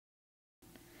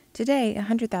Today,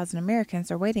 100,000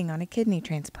 Americans are waiting on a kidney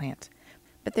transplant,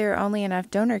 but there are only enough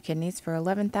donor kidneys for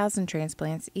 11,000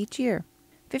 transplants each year.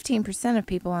 15% of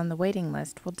people on the waiting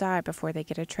list will die before they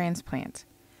get a transplant.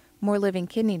 More living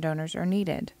kidney donors are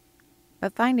needed.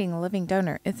 But finding a living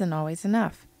donor isn't always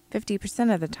enough.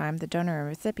 50% of the time, the donor and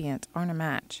recipient aren't a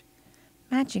match.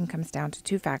 Matching comes down to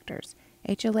two factors,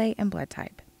 HLA and blood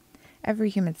type. Every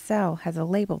human cell has a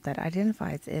label that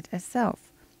identifies it as self.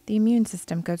 The immune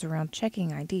system goes around checking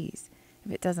IDs.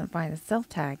 If it doesn't find a self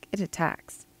tag, it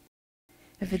attacks.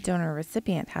 If a donor or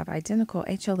recipient have identical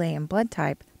HLA and blood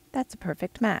type, that's a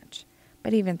perfect match.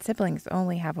 But even siblings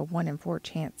only have a 1 in 4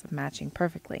 chance of matching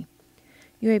perfectly.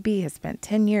 UAB has spent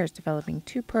 10 years developing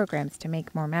 2 programs to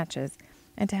make more matches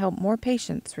and to help more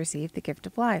patients receive the gift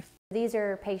of life. These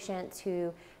are patients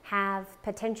who have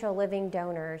potential living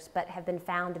donors but have been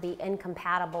found to be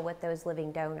incompatible with those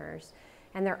living donors.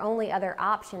 And their only other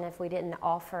option, if we didn't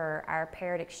offer our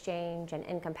paired exchange and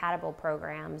incompatible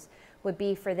programs, would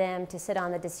be for them to sit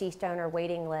on the deceased donor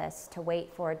waiting list to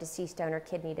wait for a deceased donor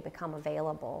kidney to become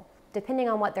available. Depending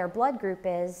on what their blood group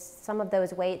is, some of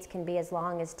those waits can be as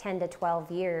long as 10 to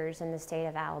 12 years in the state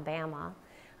of Alabama.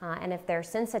 And if they're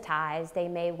sensitized, they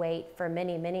may wait for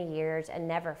many, many years and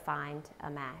never find a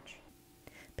match.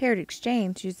 Paired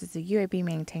exchange uses a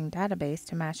UAB-maintained database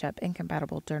to match up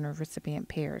incompatible donor-recipient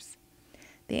pairs.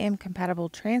 The incompatible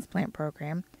transplant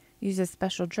program uses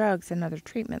special drugs and other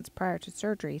treatments prior to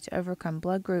surgery to overcome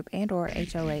blood group and/or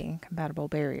HLA incompatible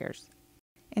barriers.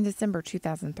 In December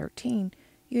 2013,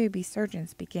 UAB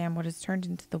surgeons began what has turned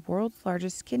into the world's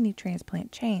largest kidney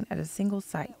transplant chain at a single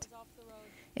site.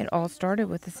 It all started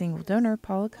with a single donor,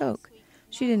 Paula Koch.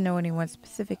 She didn't know anyone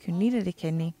specific who needed a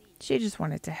kidney. She just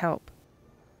wanted to help.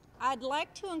 I'd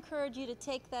like to encourage you to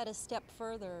take that a step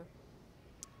further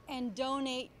and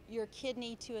donate your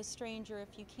kidney to a stranger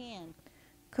if you can.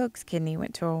 Koch's kidney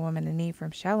went to a woman in need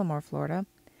from Shalimar, Florida.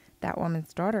 That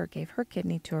woman's daughter gave her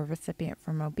kidney to a recipient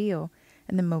from Mobile,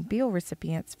 and the Mobile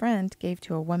recipient's friend gave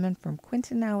to a woman from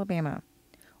Quinton, Alabama.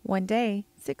 One day,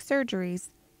 6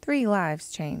 surgeries, 3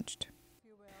 lives changed.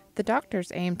 The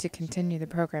doctors aim to continue the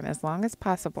program as long as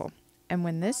possible, and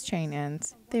when this chain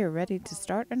ends, they are ready to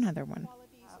start another one.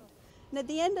 And at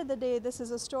the end of the day, this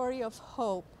is a story of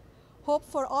hope. Hope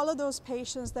for all of those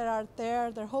patients that are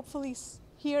there. They're hopefully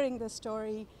hearing this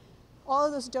story. All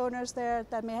of those donors there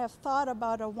that may have thought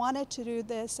about or wanted to do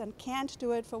this and can't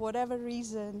do it for whatever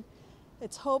reason.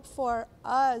 It's hope for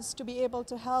us to be able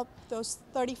to help those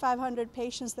 3,500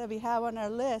 patients that we have on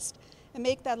our list and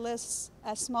make that list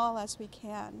as small as we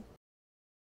can.